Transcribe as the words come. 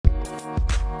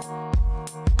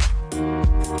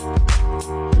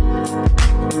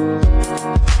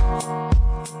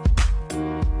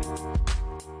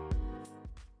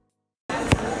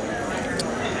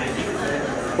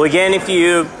Well, again, if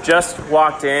you just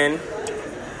walked in,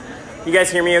 you guys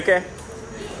hear me okay?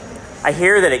 I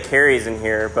hear that it carries in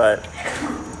here, but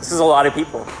this is a lot of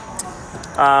people.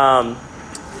 I'm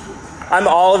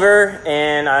Oliver,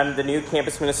 and I'm the new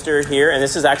campus minister here, and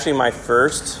this is actually my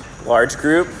first large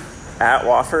group at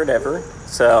Wofford ever,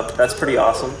 so that's pretty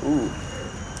awesome. Ooh,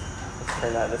 let's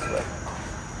turn that this way.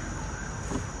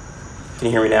 Can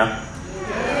you hear me now?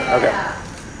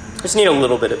 Okay. Just need a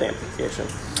little bit of amplification.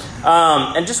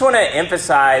 And just want to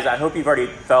emphasize, I hope you've already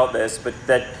felt this, but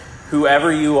that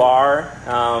whoever you are,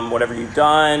 whatever you've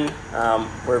done,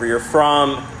 wherever you're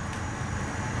from,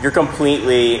 you're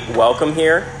completely welcome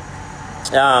here.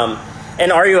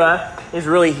 And RUF is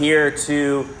really here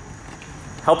to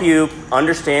help you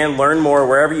understand, learn more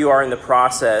wherever you are in the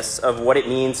process of what it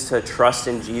means to trust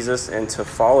in Jesus and to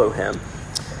follow him.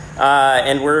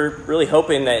 And we're really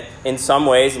hoping that in some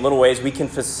ways, in little ways, we can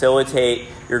facilitate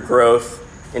your growth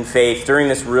in faith during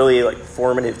this really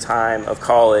formative time of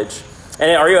college. And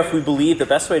at RUF, we believe the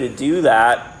best way to do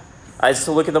that is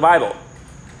to look at the Bible.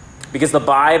 Because the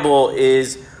Bible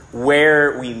is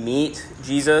where we meet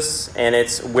Jesus, and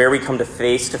it's where we come to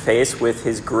face with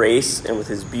his grace and with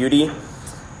his beauty.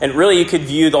 And really, you could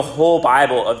view the whole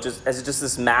Bible as just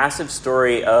this massive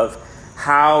story of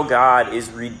how God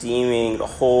is redeeming the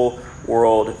whole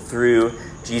world through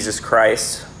Jesus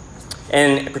Christ.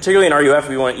 And particularly in RUF,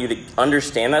 we want you to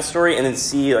understand that story and then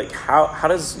see how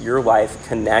does your life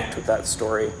connect with that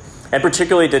story. And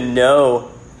particularly to know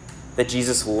that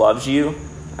Jesus loves you,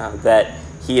 that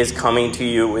he is coming to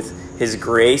you with his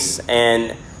grace,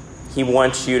 and he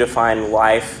wants you to find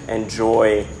life and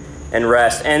joy and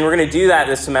rest. And we're going to do that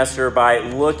this semester by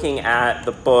looking at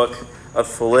the book of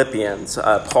Philippians,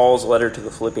 Paul's letter to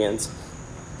the Philippians.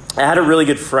 I had a really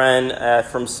good friend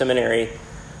from seminary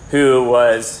who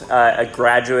was a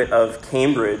graduate of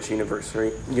Cambridge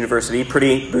University,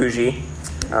 pretty bougie.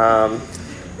 And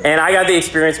I got the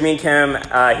experience, me and Kim,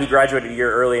 he graduated a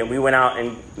year early, and we went out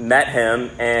and met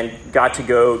him and got to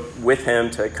go with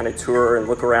him to kind of tour and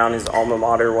look around his alma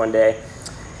mater one day.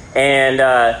 And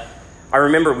I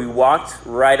remember we walked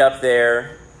right up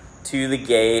there to the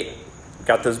gate,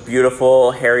 got those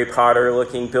beautiful Harry Potter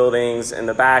looking buildings in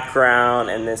the background,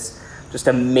 and this just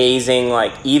amazing,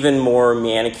 even more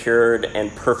manicured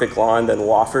and perfect lawn than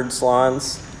Wofford's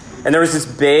lawns. And there was this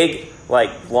big,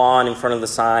 lawn in front of the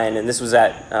sign, and this was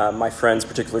at my friend's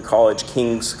particular college,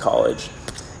 King's College.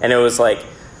 And it was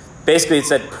basically it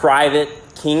said, private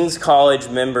King's College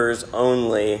members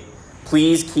only.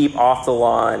 Please keep off the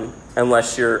lawn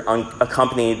unless you're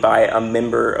accompanied by a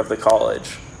member of the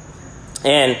college.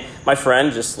 And my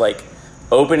friend just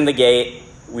opened the gate.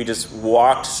 We just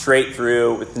walked straight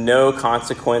through with no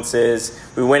consequences.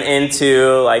 We went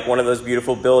into one of those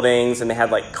beautiful buildings, and they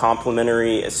had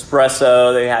complimentary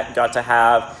espresso they got to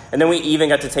have. And then we even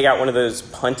got to take out one of those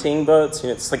punting boats.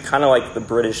 It's kind of like the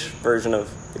British version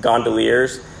of the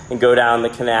gondoliers, and go down the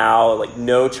canal,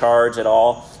 no charge at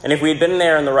all. And if we had been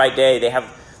there on the right day, they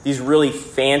have these really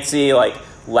fancy,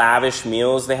 lavish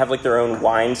meals. They have their own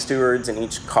wine stewards in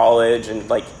each college, and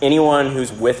anyone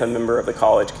who's with a member of the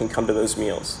college can come to those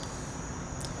meals.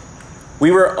 We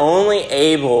were only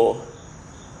able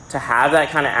to have that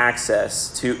kind of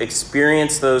access, to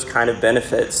experience those kind of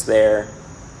benefits there,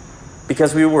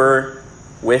 because we were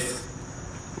with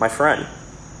my friend.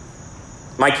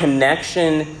 My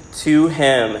connection to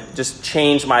him just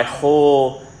changed my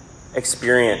whole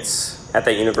experience at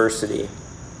that university.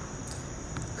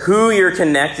 Who you're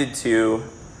connected to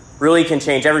really can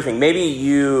change everything. Maybe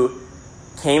you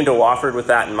came to Wofford with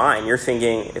that in mind. You're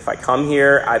thinking, if I come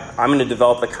here, I'm going to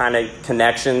develop the kind of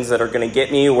connections that are going to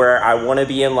get me where I want to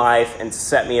be in life and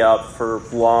set me up for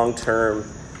long-term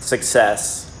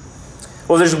success.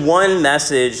 Well, there's one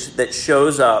message that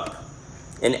shows up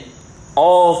in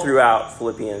all throughout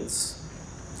Philippians.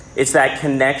 It's that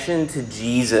connection to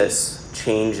Jesus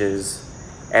changes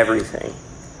everything.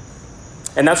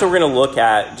 And that's what we're going to look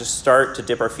at, just start to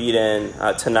dip our feet in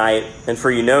tonight. And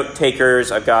for you note takers,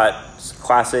 I've got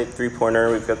classic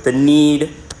three-pointer. We've got the need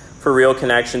for real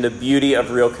connection, the beauty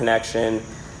of real connection,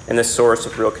 and the source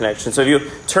of real connection. So if you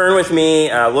turn with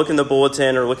me, look in the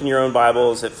bulletin or look in your own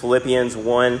Bibles at Philippians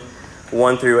 1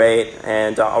 through 8,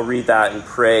 and I'll read that and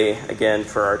pray again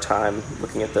for our time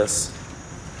looking at this.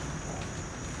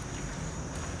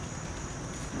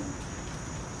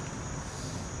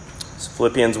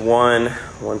 Philippians 1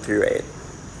 through 8.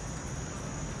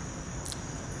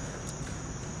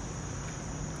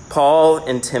 Paul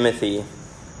and Timothy,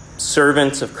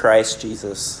 servants of Christ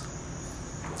Jesus,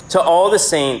 to all the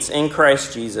saints in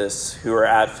Christ Jesus who are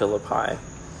at Philippi,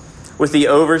 with the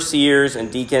overseers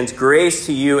and deacons, grace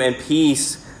to you and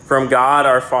peace from God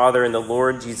our Father and the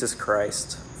Lord Jesus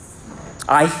Christ.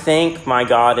 I thank my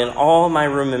God in all my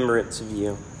remembrance of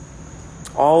you,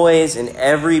 always in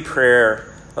every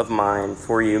prayer of mine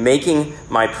for you, making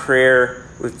my prayer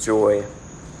with joy,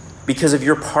 because of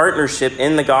your partnership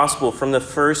in the gospel from the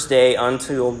first day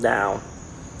until now.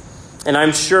 And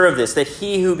I'm sure of this, that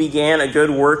he who began a good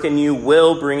work in you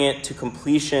will bring it to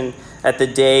completion at the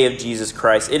day of Jesus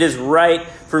Christ. It is right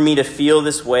for me to feel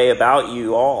this way about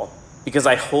you all, because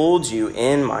I hold you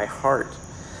in my heart.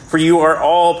 For you are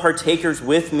all partakers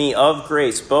with me of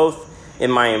grace, both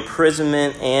in my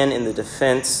imprisonment and in the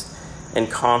defense and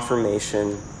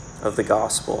confirmation of the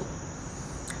gospel.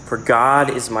 For God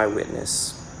is my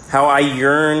witness, how I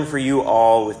yearn for you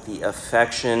all with the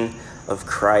affection of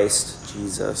Christ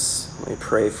Jesus. Let me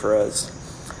pray for us.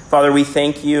 Father, we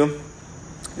thank you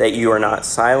that you are not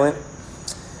silent,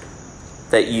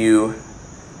 that you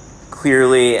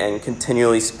clearly and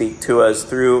continually speak to us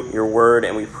through your word,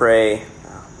 and we pray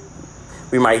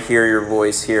we might hear your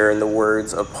voice here in the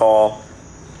words of Paul.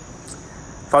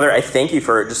 Father, I thank you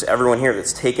for just everyone here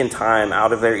that's taken time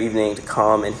out of their evening to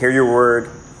come and hear your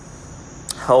word.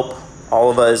 Help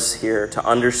all of us here to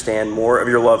understand more of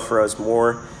your love for us,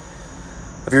 more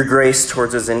of your grace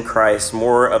towards us in Christ,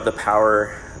 more of the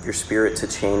power of your Spirit to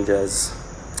change us.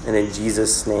 And in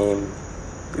Jesus' name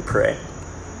we pray.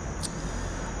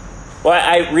 Well,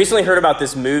 I recently heard about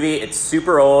this movie. It's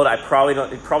super old. Probably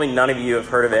none of you have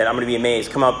heard of it. I'm going to be amazed.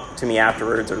 Come up to me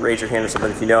afterwards or raise your hand or something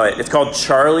if you know it. It's called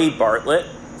Charlie Bartlett.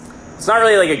 It's not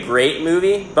really like a great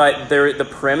movie, but the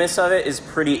premise of it is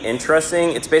pretty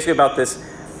interesting. It's basically about this,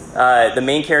 the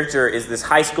main character is this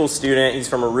high school student. He's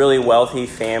from a really wealthy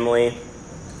family,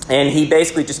 and he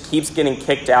basically just keeps getting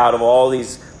kicked out of all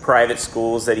these private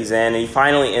schools that he's in, and he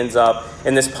finally ends up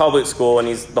in this public school, and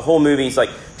the whole movie he's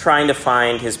like trying to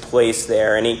find his place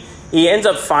there, and he ends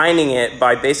up finding it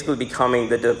by basically becoming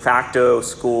the de facto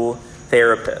school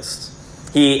therapist.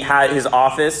 His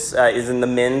office is in the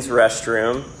men's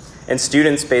restroom, and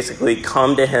students basically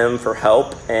come to him for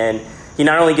help, and he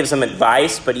not only gives them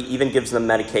advice, but he even gives them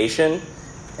medication.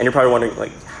 And you're probably wondering,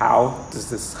 like, how does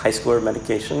this high schooler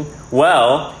medication?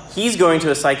 Well, he's going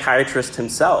to a psychiatrist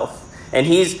himself. And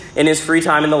he's in his free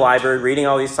time in the library reading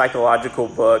all these psychological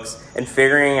books and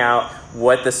figuring out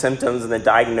what the symptoms and the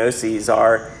diagnoses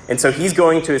are. And so he's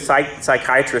going to a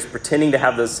psychiatrist pretending to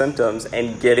have those symptoms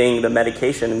and getting the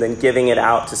medication and then giving it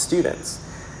out to students.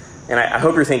 And I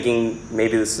hope you're thinking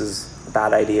maybe this is a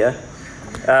bad idea.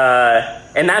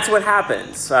 And that's what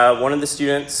happens. One of the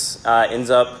students ends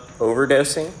up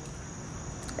overdosing.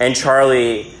 And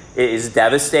Charlie is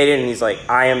devastated, and he's like,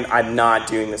 I'm not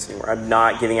doing this anymore. I'm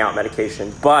not giving out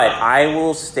medication, but I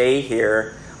will stay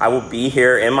here. I will be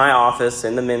here in my office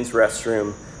in the men's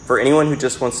restroom for anyone who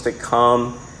just wants to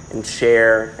come and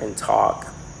share and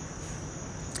talk.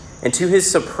 And to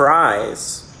his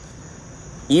surprise,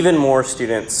 even more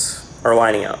students are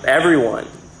lining up. Everyone,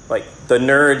 like the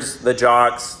nerds, the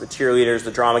jocks, the cheerleaders,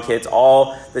 the drama kids,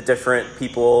 all the different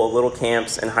people, little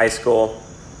camps in high school,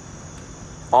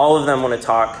 all of them want to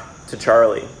talk to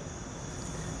Charlie.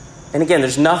 And again,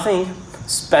 there's nothing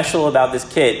special about this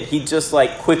kid. He just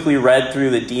like quickly read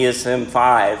through the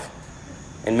DSM-5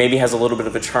 and maybe has a little bit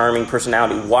of a charming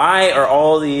personality. Why are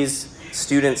all these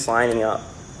students lining up?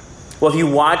 Well, if you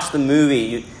watch the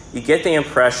movie, you get the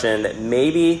impression that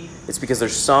maybe it's because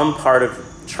there's some part of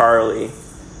Charlie,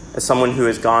 as someone who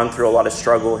has gone through a lot of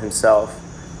struggle himself,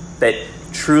 that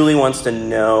truly wants to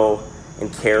know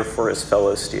and care for his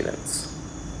fellow students.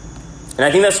 And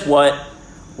I think that's what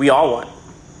we all want.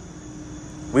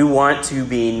 We want to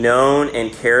be known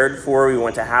and cared for. We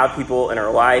want to have people in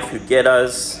our life who get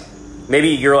us. Maybe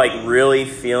you're like really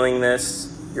feeling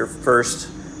this,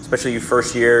 especially your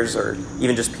first years, or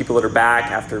even just people that are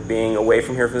back after being away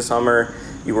from here for the summer.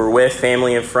 You were with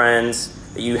family and friends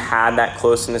that you had that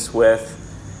closeness with,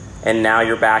 and now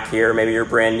you're back here. Maybe you're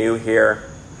brand new here,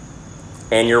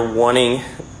 and you're wanting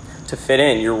to fit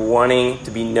in. You're wanting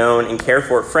to be known and cared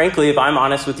for. Frankly, if I'm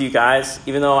honest with you guys,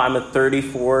 even though I'm a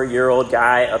 34-year-old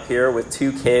guy up here with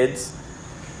 2 kids,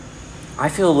 I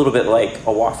feel a little bit like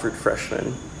a Wofford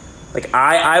freshman. Like,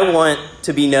 I want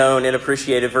to be known and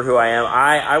appreciated for who I am.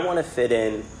 I want to fit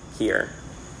in here.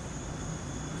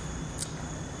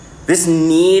 This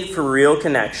need for real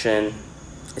connection,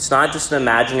 it's not just an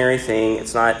imaginary thing.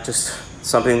 It's not just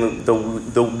something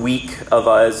the weak of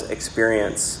us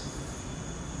experience.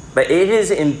 But it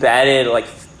is embedded, like,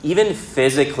 even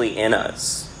physically in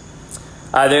us.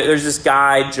 There's this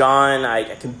guy, John,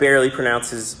 I can barely pronounce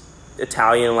his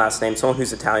Italian last name. Someone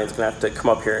who's Italian is going to have to come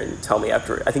up here and tell me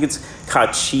after. I think it's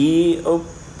Cacioppo.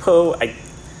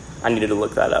 I needed to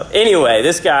look that up. Anyway,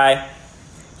 this guy,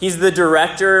 He's the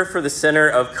director for the Center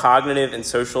of Cognitive and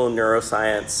Social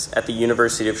Neuroscience at the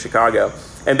University of Chicago.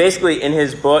 And basically in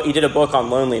his book, he did a book on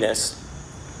loneliness.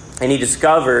 And he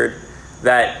discovered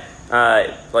that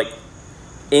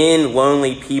in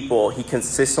lonely people, he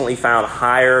consistently found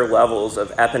higher levels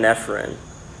of epinephrine,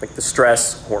 like the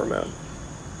stress hormone.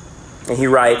 And he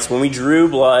writes, when we drew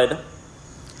blood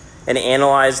and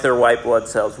analyzed their white blood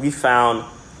cells, we found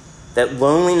that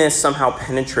loneliness somehow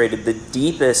penetrated the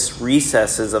deepest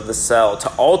recesses of the cell to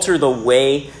alter the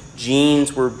way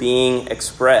genes were being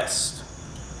expressed.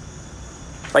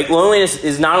 Like, loneliness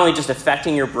is not only just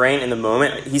affecting your brain in the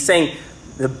moment, he's saying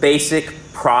the basic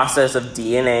process of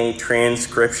DNA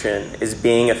transcription is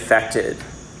being affected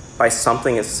by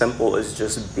something as simple as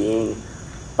just being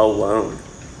alone.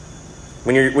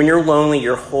 When you're lonely,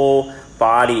 your whole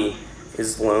body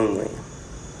is lonely.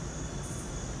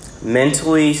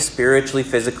 Mentally, spiritually,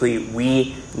 physically,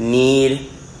 we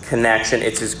need connection.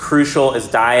 It's as crucial as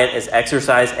diet, as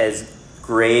exercise, as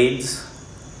grades.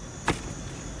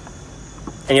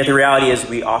 And yet the reality is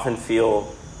we often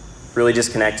feel really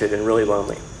disconnected and really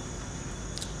lonely.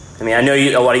 I mean, I know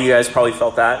a lot of you guys probably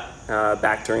felt that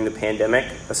back during the pandemic,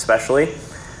 especially.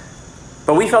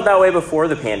 But we felt that way before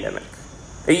the pandemic.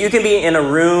 You can be in a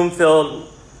room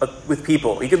filled with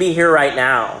people. You could be here right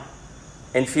now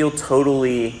and feel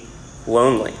totally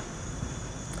lonely.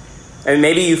 And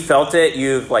maybe you felt it.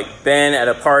 You've been at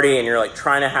a party and you're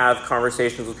trying to have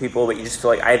conversations with people, but you just feel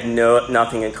like I have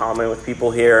nothing in common with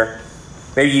people here.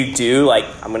 Maybe you do,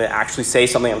 I'm going to actually say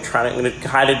something. I'm going to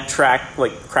kind of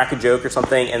crack a joke or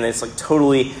something, and then it's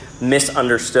totally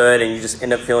misunderstood, and you just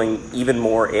end up feeling even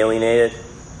more alienated.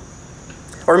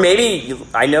 Or maybe,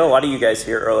 I know a lot of you guys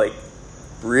here are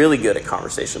really good at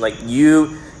conversation.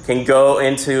 You can go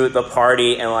into the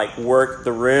party and work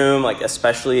the room,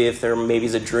 especially if there maybe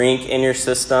is a drink in your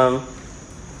system.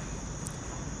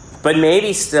 But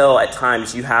maybe still at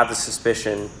times you have the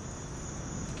suspicion,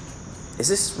 is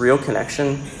this real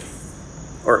connection?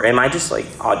 Or am I just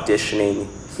auditioning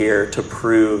here to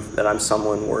prove that I'm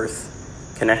someone worth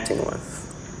connecting with?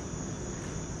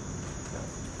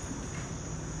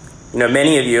 You know,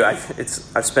 many of you,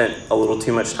 I've spent a little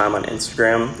too much time on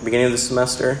Instagram at the beginning of the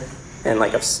semester, and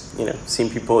I've seen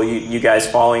people, you guys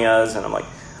following us, and I'm like,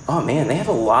 oh man, they have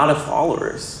a lot of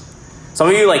followers. Some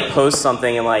of you post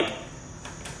something and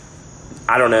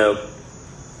I don't know,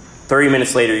 30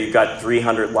 minutes later you got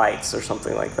 300 likes or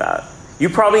something like that. You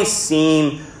probably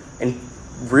seem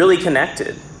really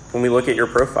connected when we look at your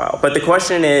profile. But the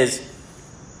question is,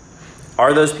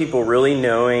 are those people really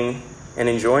knowing and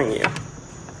enjoying you?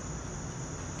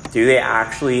 Do they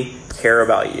actually care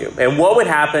about you? And what would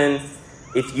happen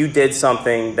if you did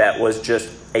something that was just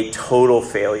a total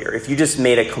failure? If you just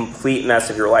made a complete mess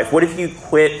of your life? What if you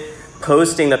quit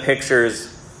posting the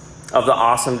pictures of the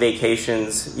awesome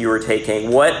vacations you were taking?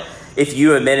 What if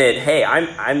you admitted, hey,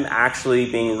 I'm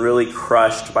actually being really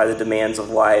crushed by the demands of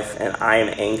life and I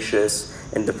am anxious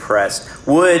and depressed?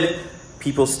 Would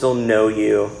people still know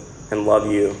you and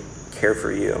love you, care for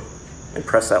you, and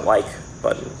press that like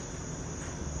button?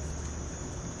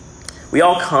 We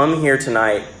all come here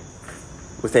tonight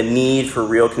with a need for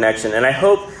real connection. And I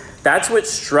hope that's what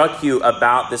struck you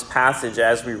about this passage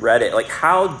as we read it.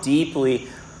 How deeply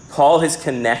Paul has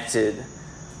connected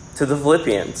to the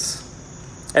Philippians.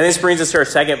 And this brings us to our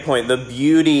second point, the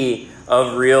beauty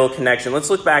of real connection. Let's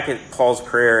look back at Paul's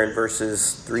prayer in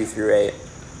verses 3 through 8.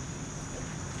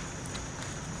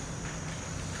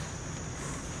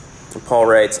 And Paul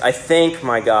writes, I thank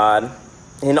my God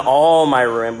in all my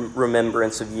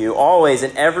remembrance of you, always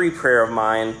in every prayer of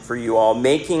mine for you all,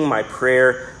 making my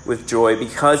prayer with joy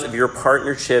because of your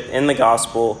partnership in the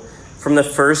gospel from the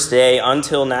first day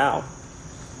until now.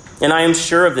 And I am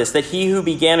sure of this, that he who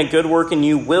began a good work in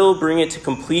you will bring it to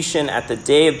completion at the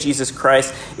day of Jesus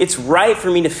Christ. It's right for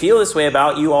me to feel this way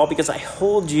about you all because I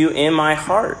hold you in my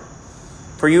heart.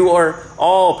 For you are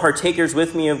all partakers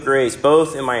with me of grace,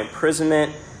 both in my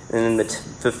imprisonment and in the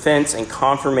defense and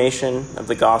confirmation of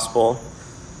the gospel.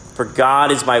 For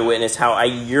God is my witness, how I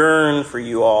yearn for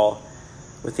you all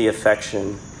with the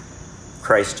affection of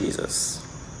Christ Jesus.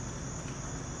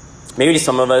 Maybe to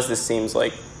some of us this seems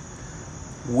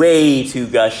way too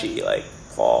gushy,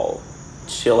 Paul,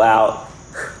 chill out.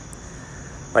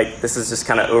 This is just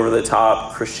kind of over the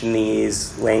top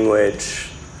Christianese language.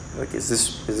 Is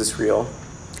this real?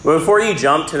 But before you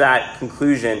jump to that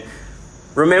conclusion,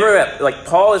 remember that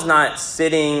Paul is not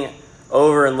sitting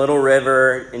over in Little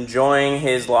River enjoying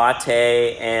his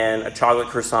latte and a chocolate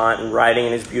croissant and writing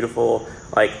in his beautiful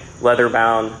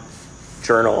leather-bound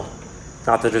journal.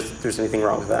 Not that there's anything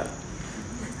wrong with that.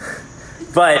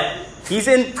 But He's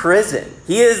in prison.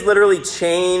 He is literally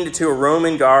chained to a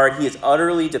Roman guard. He is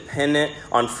utterly dependent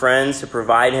on friends to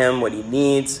provide him what he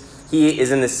needs. He is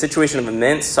in this situation of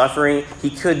immense suffering. He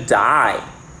could die.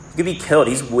 He could be killed.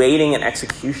 He's waiting an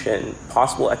execution,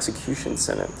 possible execution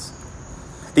sentence.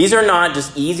 These are not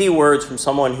just easy words from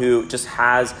someone who just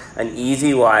has an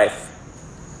easy life.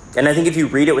 And I think if you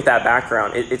read it with that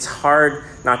background, it's hard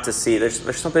not to see.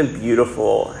 There's something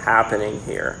beautiful happening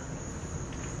here.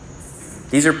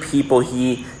 These are people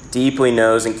he deeply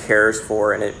knows and cares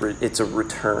for, and it's a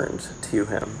returned to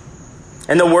him.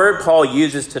 And the word Paul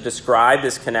uses to describe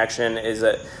this connection is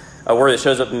a word that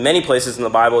shows up in many places in the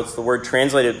Bible. It's the word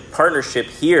translated partnership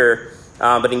here,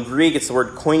 but in Greek it's the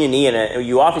word koinonia, and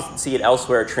you often see it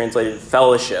elsewhere translated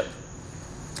fellowship.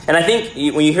 And I think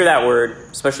when you hear that word,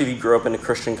 especially if you grew up in a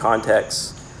Christian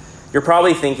context, you're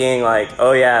probably thinking like,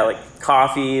 oh yeah, like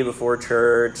coffee before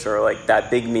church, or like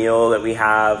that big meal that we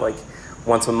have like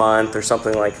once a month or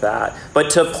something like that. But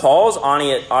to Paul's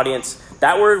audience,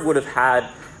 that word would have had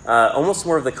almost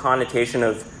more of the connotation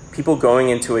of people going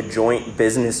into a joint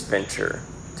business venture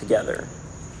together.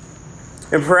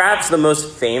 And perhaps the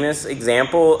most famous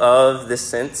example of this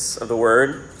sense of the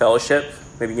word fellowship,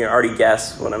 maybe you can already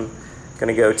guess what I'm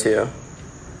going to go to,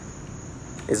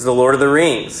 is the Lord of the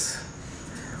Rings.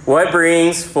 What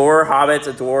brings 4 hobbits,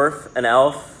 a dwarf, an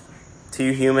elf,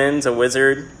 2 humans, a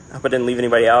wizard, I hope I didn't leave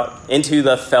anybody out, into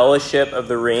the fellowship of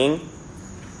the ring?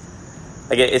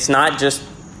 Like, it's not just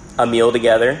a meal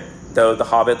together, though the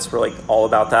hobbits were like all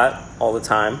about that all the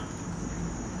time.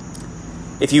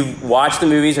 If you've watched the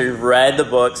movies or you've read the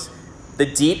books, the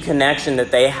deep connection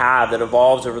that they have that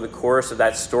evolves over the course of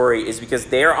that story is because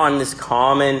they're on this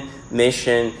common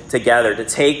mission together to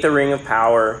take the Ring of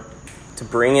Power, to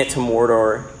bring it to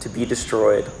Mordor, to be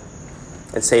destroyed,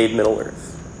 and save Middle-earth.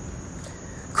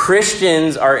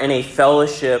 Christians are in a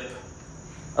fellowship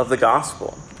of the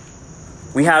gospel.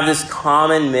 We have this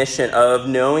common mission of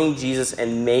knowing Jesus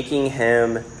and making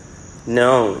him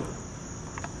known.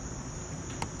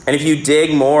 And if you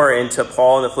dig more into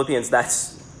Paul and the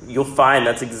Philippians, you'll find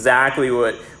that's exactly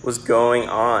what was going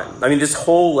on. I mean, this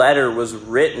whole letter was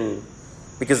written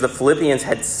because the Philippians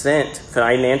had sent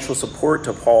financial support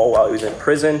to Paul while he was in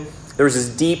prison. There was this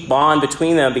deep bond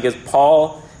between them because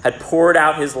Paul had poured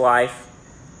out his life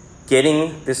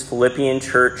getting this Philippian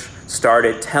church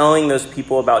started, telling those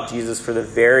people about Jesus for the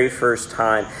very first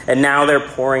time. And now they're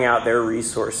pouring out their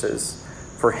resources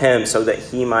for him so that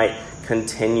he might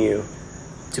continue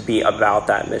to be about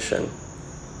that mission.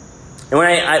 And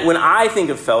when I think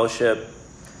of fellowship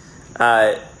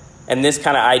and this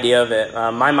kind of idea of it,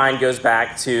 my mind goes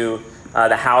back to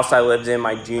the house I lived in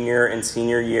my junior and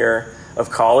senior year of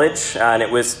college, and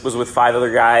it was with 5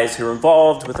 other guys who were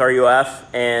involved with RUF,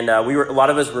 and a lot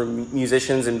of us were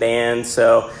musicians in bands,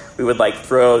 so we would like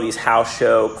throw these house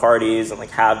show parties and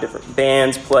like have different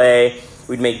bands play.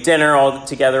 We'd make dinner all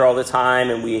together all the time,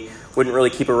 and we wouldn't really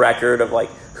keep a record of like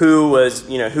who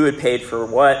had paid for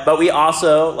what. But we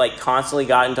also like constantly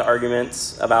got into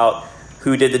arguments about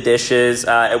who did the dishes.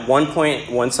 At one point,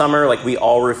 one summer, like we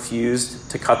all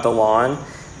refused to cut the lawn.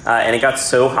 And it got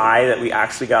so high that we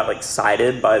actually got like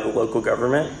cited by the local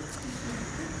government.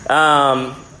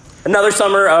 Another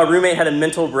summer, a roommate had a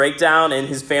mental breakdown and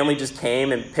his family just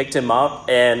came and picked him up.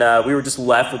 And we were just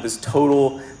left with this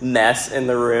total mess in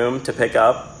the room to pick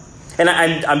up. And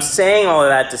I'm saying all of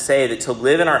that to say that to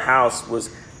live in our house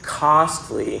was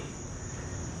costly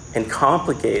and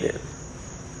complicated.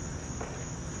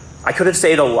 I could have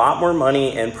saved a lot more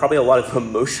money and probably a lot of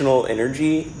emotional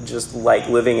energy just like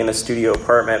living in a studio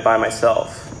apartment by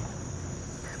myself.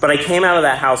 But I came out of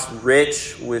that house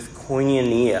rich with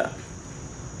koinonia.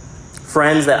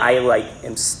 Friends that I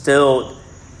am still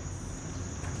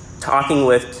talking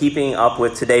with, keeping up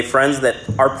with today. Friends that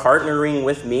are partnering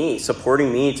with me,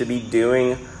 supporting me to be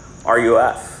doing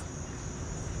RUF.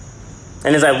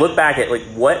 And as I look back at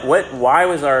why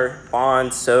was our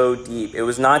bond so deep? It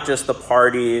was not just the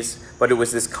parties, but it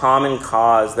was this common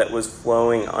cause that was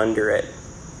flowing under it.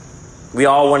 We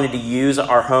all wanted to use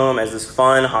our home as this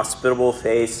fun, hospitable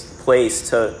place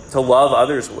to love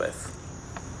others with.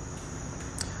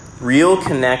 Real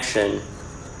connection,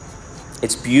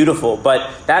 it's beautiful,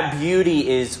 but that beauty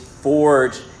is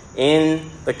forged in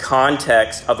the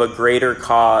context of a greater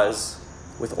cause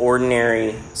with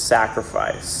ordinary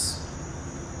sacrifice.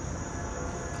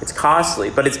 It's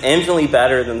costly, but it's infinitely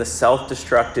better than the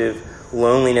self-destructive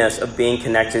loneliness of being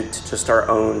connected to just our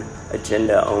own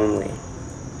agenda only.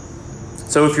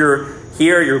 So if you're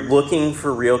here, you're looking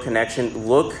for real connection,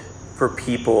 look for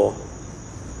people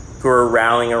who are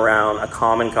rallying around a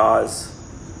common cause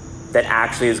that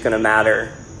actually is going to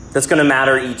matter, that's going to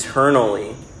matter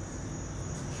eternally,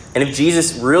 And if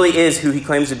Jesus really is who he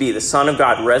claims to be, the Son of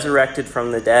God, resurrected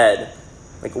from the dead,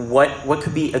 like what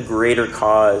could be a greater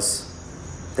cause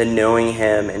than knowing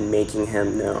him and making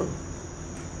him known?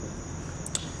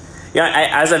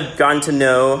 As I've gotten to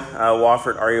know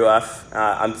Wofford RUF,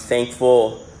 I'm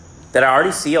thankful that I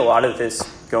already see a lot of this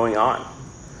going on.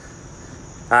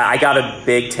 I got a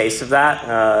big taste of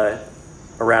that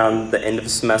around the end of the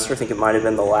semester. I think it might have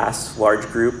been the last large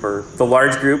group, or the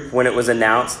large group when it was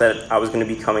announced that I was going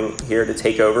to be coming here to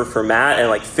take over for Matt, and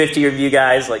like 50 of you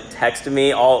guys like texted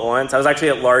me all at once. I was actually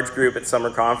at large group at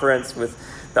summer conference with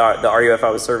the RUF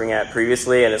I was serving at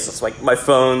previously, and it's just like my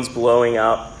phone's blowing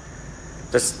up,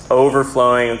 just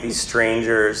overflowing with these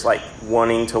strangers like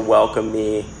wanting to welcome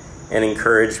me and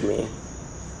encourage me.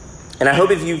 And I hope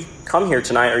if you've come here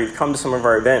tonight or you've come to some of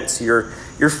our events, you're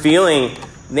feeling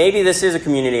maybe this is a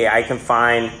community I can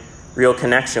find real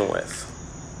connection with.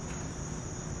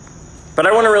 But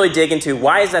I want to really dig into,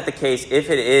 why is that the case, if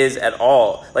it is at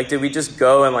all? Like, did we just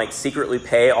go and like secretly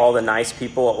pay all the nice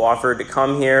people at Wofford to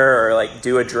come here, or like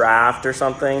do a draft or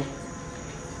something?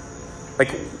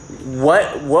 Like,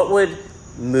 what would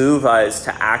move us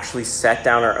to actually set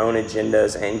down our own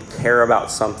agendas and care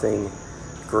about something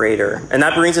greater? And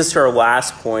that brings us to our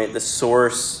last point, the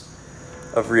source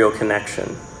of real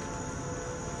connection.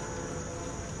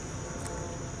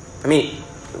 I mean,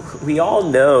 we all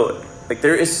know, like,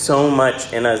 there is so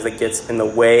much in us that gets in the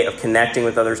way of connecting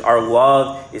with others. Our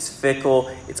love is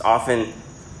fickle. It's often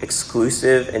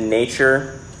exclusive in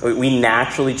nature. We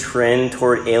naturally trend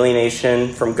toward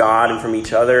alienation from God and from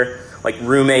each other. Like,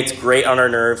 roommates grate on our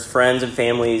nerves, friends and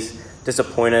families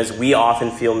disappoint us. We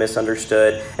often feel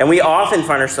misunderstood. And we often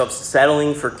find ourselves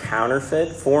settling for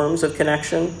counterfeit forms of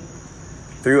connection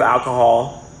through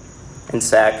alcohol and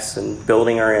sex and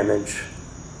building our image.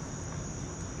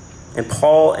 And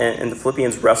Paul and the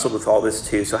Philippians wrestled with all this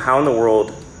too. So how in the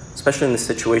world, especially in the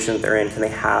situation that they're in, can they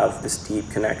have this deep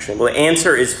connection? Well, the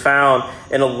answer is found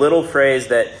in a little phrase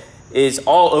that is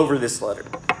all over this letter.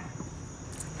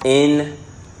 In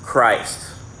Christ.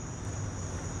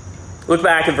 Look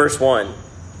back at verse 1.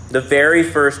 The very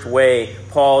first way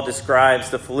Paul describes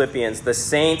the Philippians, the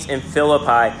saints in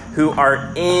Philippi who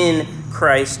are in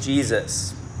Christ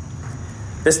Jesus.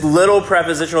 This little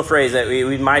prepositional phrase that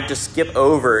we might just skip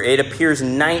over, it appears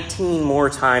 19 more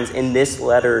times in this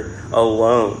letter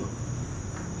alone.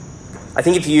 I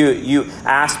think if you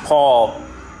ask Paul,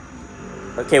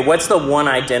 okay, what's the one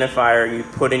identifier you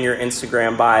put in your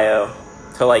Instagram bio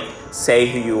to like say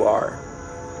who you are?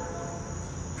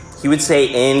 He would say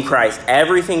in Christ.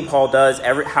 Everything Paul does,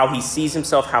 how he sees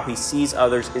himself, how he sees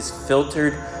others is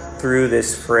filtered through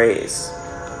this phrase.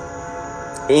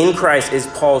 In Christ is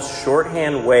Paul's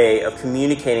shorthand way of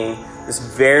communicating this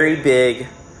very big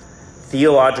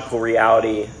theological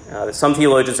reality that some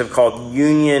theologians have called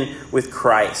union with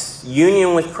Christ.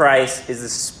 Union with Christ is the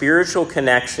spiritual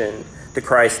connection to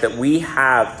Christ that we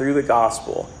have through the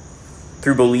gospel,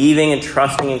 through believing and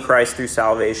trusting in Christ through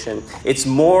salvation. It's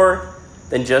more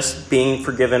than just being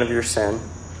forgiven of your sin.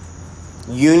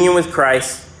 Union with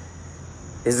Christ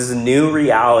is this new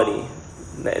reality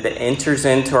that enters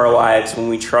into our lives when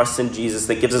we trust in Jesus,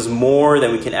 that gives us more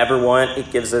than we can ever want. It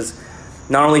gives us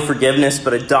not only forgiveness,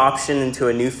 but adoption into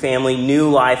a new family, new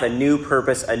life, a new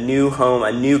purpose, a new home,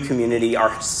 a new community.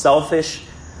 Our selfish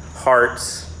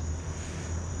hearts,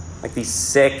 like these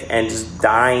sick and just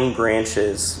dying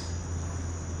branches,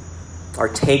 are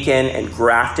taken and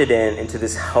grafted into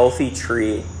this healthy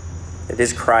tree that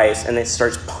is Christ, and it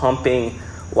starts pumping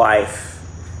life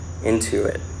into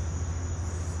it.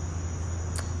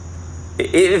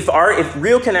 If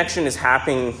real connection is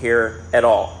happening here at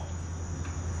all,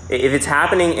 if it's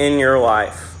happening in your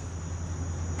life,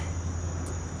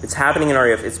 it's happening in our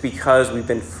life, it's because we've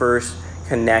been first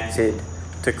connected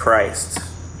to Christ.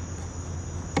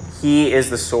 He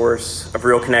is the source of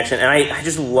real connection. And I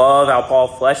just love how Paul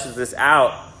fleshes this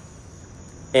out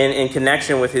in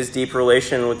connection with his deep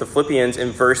relation with the Philippians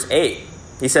in verse 8.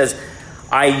 He says,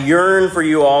 I yearn for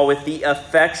you all with the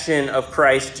affection of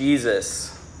Christ Jesus.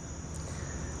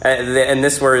 And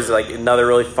this word is like another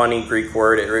really funny Greek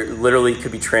word. It literally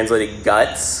could be translated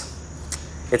guts.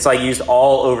 It's like used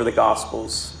all over the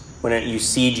Gospels when you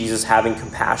see Jesus having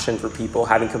compassion for people,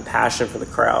 having compassion for the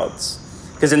crowds.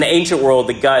 Because in the ancient world,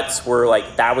 the guts were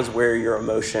like, that was where your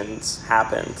emotions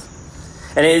happened.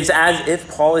 And it's as if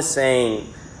Paul is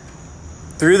saying,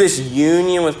 through this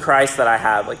union with Christ that I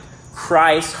have, like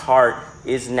Christ's heart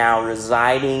is now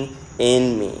residing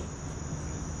in me.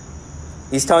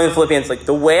 He's telling the Philippians, like,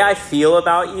 the way I feel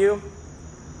about you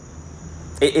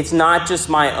It's not just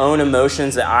my own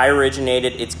emotions that I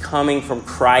originated. It's coming from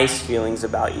Christ's feelings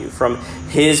about you, from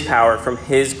his power, from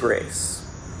his grace.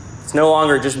 It's no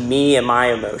longer just me and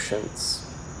my emotions.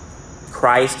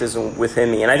 Christ is within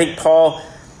me. And I think Paul,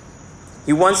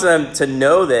 he wants them to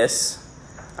know this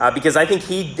because I think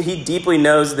he deeply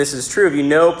knows this is true. If you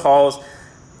know Paul's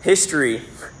history,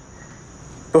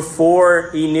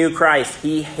 before he knew Christ,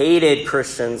 he hated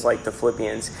Christians like the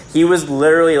Philippians. He was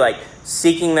literally like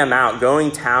seeking them out,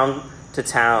 going town to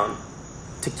town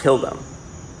to kill them.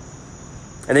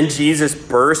 And then Jesus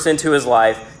burst into his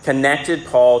life, connected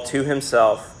Paul to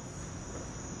himself.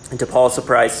 And to Paul's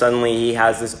surprise, suddenly he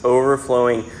has this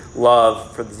overflowing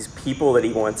love for these people that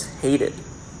he once hated.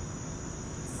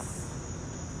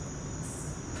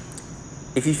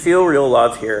 If you feel real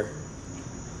love here,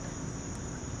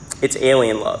 it's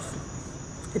alien love.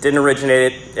 It didn't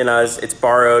originate in us. It's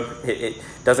borrowed. It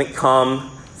doesn't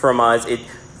come from us. It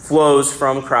flows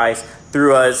from Christ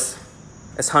through us.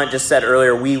 As Hunt just said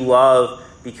earlier, we love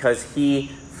because he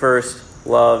first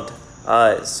loved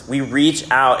us. We reach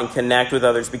out and connect with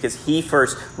others because he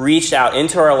first reached out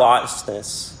into our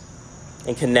lostness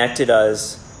and connected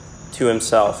us to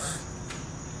himself.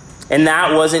 And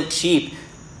that wasn't cheap.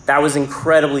 That was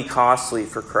incredibly costly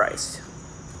for Christ.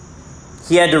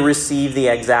 He had to receive the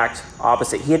exact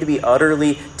opposite. He had to be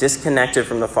utterly disconnected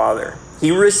from the Father.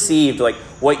 He received like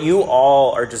what you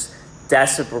all are just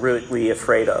desperately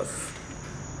afraid of.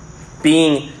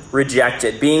 Being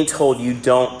rejected, being told you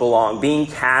don't belong, being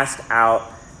cast out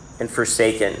and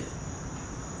forsaken.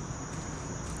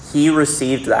 He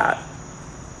received that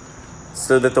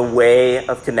so that the way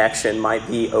of connection might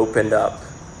be opened up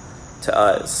to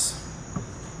us.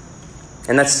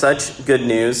 And that's such good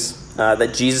news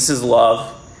that Jesus'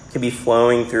 love can be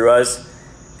flowing through us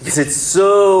because it's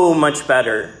so much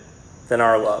better than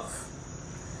our love.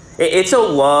 It's a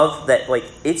love that, like,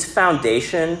 its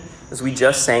foundation, as we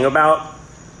just sang about,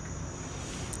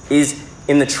 is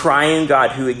in the triune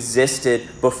God who existed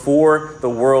before the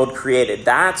world created.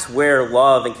 That's where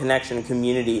love and connection and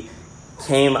community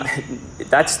came.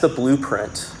 That's the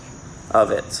blueprint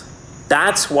of it.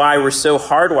 That's why we're so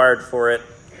hardwired for it.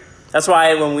 That's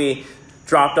why when we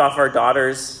dropped off our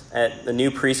daughters at the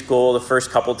new preschool the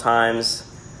first couple times,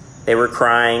 they were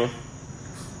crying.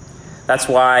 That's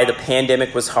why the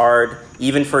pandemic was hard,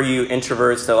 even for you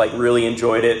introverts that like really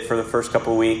enjoyed it for the first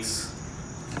couple weeks.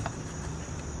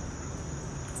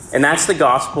 And that's the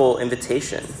gospel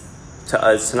invitation to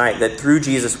us tonight, that through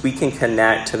Jesus we can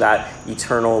connect to that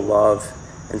eternal love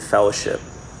and fellowship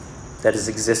that has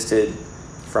existed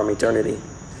from eternity.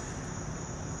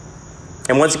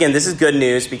 And once again, this is good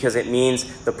news because it means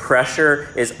the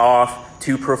pressure is off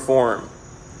to perform.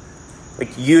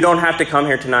 Like, you don't have to come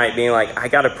here tonight being like, I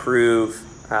got to prove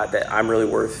that I'm really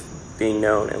worth being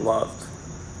known and loved.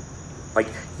 Like,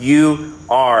 you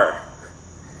are.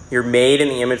 You're made in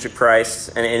the image of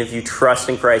Christ, and if you trust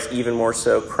in Christ, even more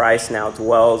so, Christ now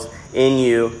dwells in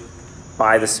you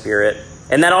by the Spirit.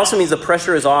 And that also means the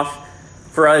pressure is off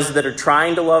for us that are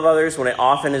trying to love others when it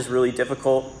often is really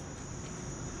difficult.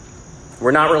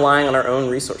 We're not relying on our own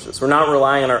resources. We're not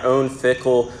relying on our own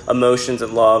fickle emotions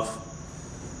and love.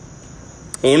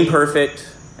 Imperfect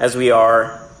as we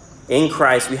are, in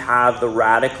Christ we have the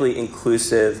radically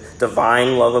inclusive,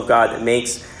 divine love of God that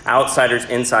makes outsiders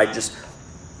inside just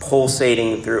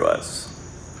pulsating through us.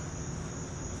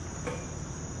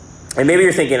 And maybe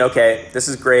you're thinking, okay, this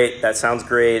is great. That sounds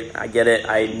great. I get it.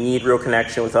 I need real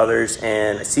connection with others,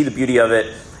 and I see the beauty of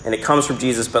it, and it comes from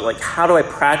Jesus. But like, how do I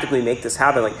practically make this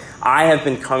happen? Like, I have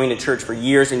been coming to church for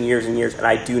years and years and years, and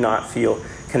I do not feel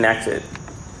connected.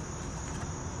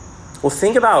 Well,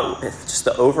 think about just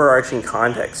the overarching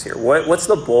context here. What's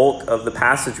the bulk of the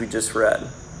passage we just read?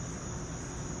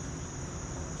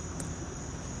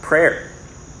 Prayer.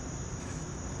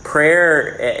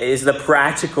 Prayer is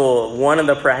one of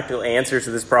the practical answers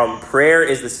to this problem. Prayer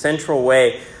is the central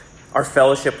way our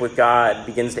fellowship with God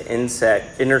begins to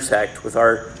intersect with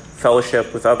our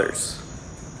fellowship with others.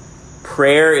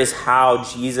 Prayer is how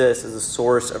Jesus, as a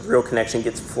source of real connection,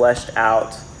 gets fleshed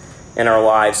out in our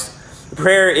lives.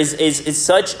 Prayer is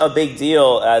such a big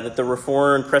deal that the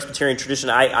Reformed Presbyterian tradition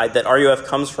that RUF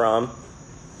comes from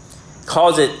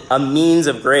calls it a means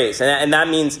of grace. And that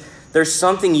means there's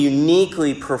something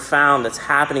uniquely profound that's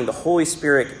happening. The Holy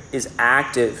Spirit is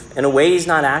active in a way he's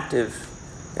not active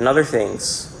in other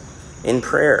things, in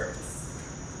prayer.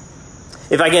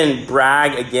 If I can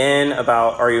brag again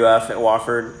about RUF at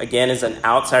Wofford, again as an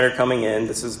outsider coming in,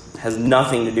 has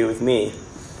nothing to do with me.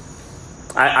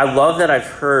 I love that I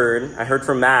heard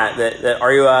from Matt that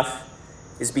RUF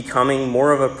is becoming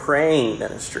more of a praying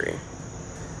ministry.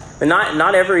 But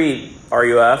not every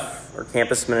RUF or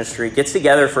campus ministry gets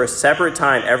together for a separate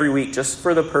time every week just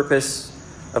for the purpose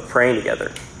of praying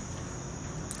together.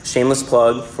 Shameless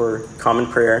plug for common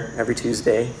prayer every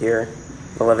Tuesday here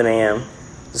at 11 a.m.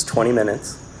 Just 20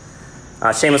 minutes.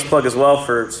 Shameless plug as well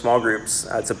for small groups.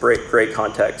 It's a great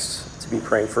context to be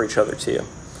praying for each other too.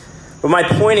 But my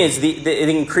point is the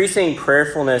increasing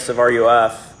prayerfulness of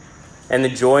RUF and the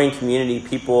joy and community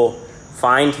people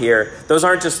find here, those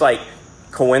aren't just like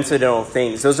coincidental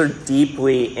things. Those are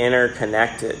deeply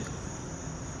interconnected.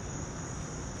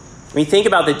 I mean, think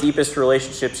about the deepest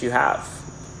relationships you have.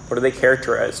 What are they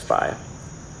characterized by?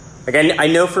 Again, I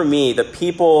know for me, the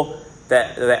people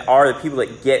that are the people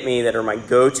that get me, that are my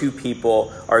go-to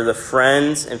people, are the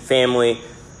friends and family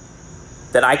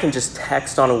that I can just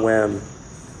text on a whim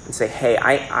and say, hey,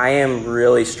 I am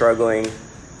really struggling.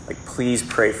 Like, please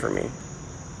pray for me.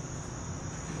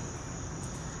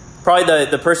 Probably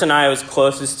the person I was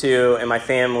closest to in my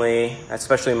family,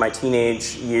 especially in my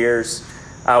teenage years,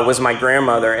 was my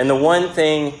grandmother. And the one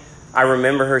thing I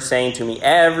remember her saying to me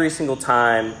every single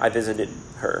time I visited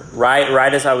her,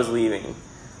 right as I was leaving,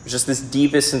 it was just this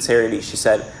deepest sincerity. She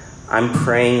said, I'm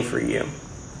praying for you.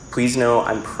 Please know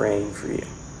I'm praying for you.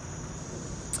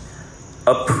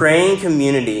 A praying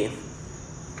community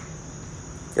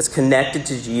that's connected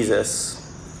to Jesus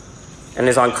and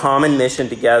is on common mission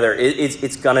together,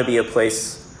 it's going to be a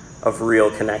place of real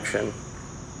connection.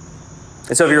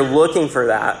 And so if you're looking for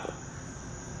that,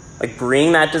 like,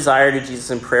 bring that desire to Jesus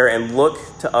in prayer and look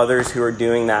to others who are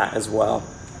doing that as well.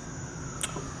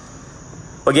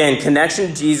 Again, connection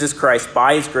to Jesus Christ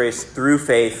by his grace through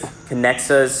faith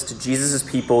connects us to Jesus'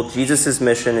 people, Jesus'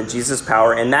 mission, and Jesus'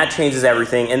 power, and that changes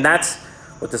everything. And that's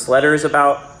what this letter is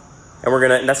about.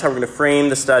 And that's how we're going to frame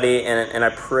the study. And I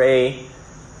pray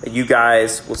that you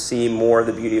guys will see more of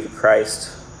the beauty of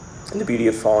Christ and the beauty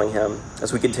of following him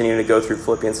as we continue to go through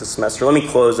Philippians this semester. Let me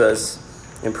close us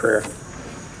in prayer.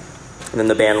 And then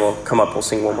the band will come up. We'll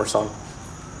sing one more song.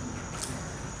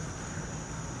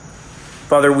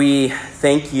 Father, we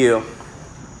thank you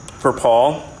for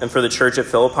Paul and for the church at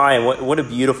Philippi. And what a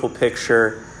beautiful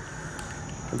picture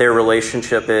their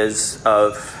relationship is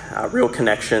of real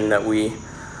connection that we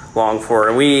long for.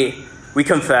 And we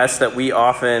confess that we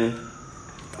often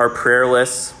are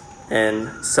prayerless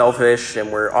and selfish,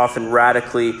 and we're often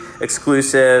radically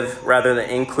exclusive rather than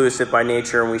inclusive by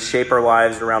nature, and we shape our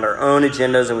lives around our own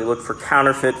agendas, and we look for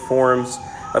counterfeit forms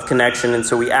of connection. And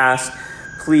so we ask,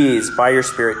 please, by your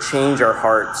Spirit, change our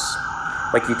hearts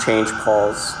like you changed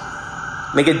Paul's.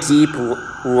 Make a deep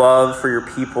love for your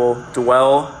people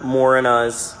dwell more in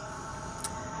us,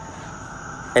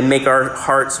 and make our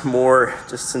hearts more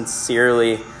just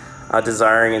sincerely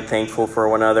desiring and thankful for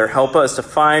one another. Help us to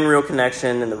find real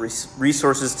connection and the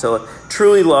resources to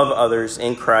truly love others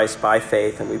in Christ by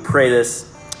faith. And we pray this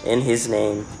in his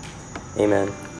name. Amen.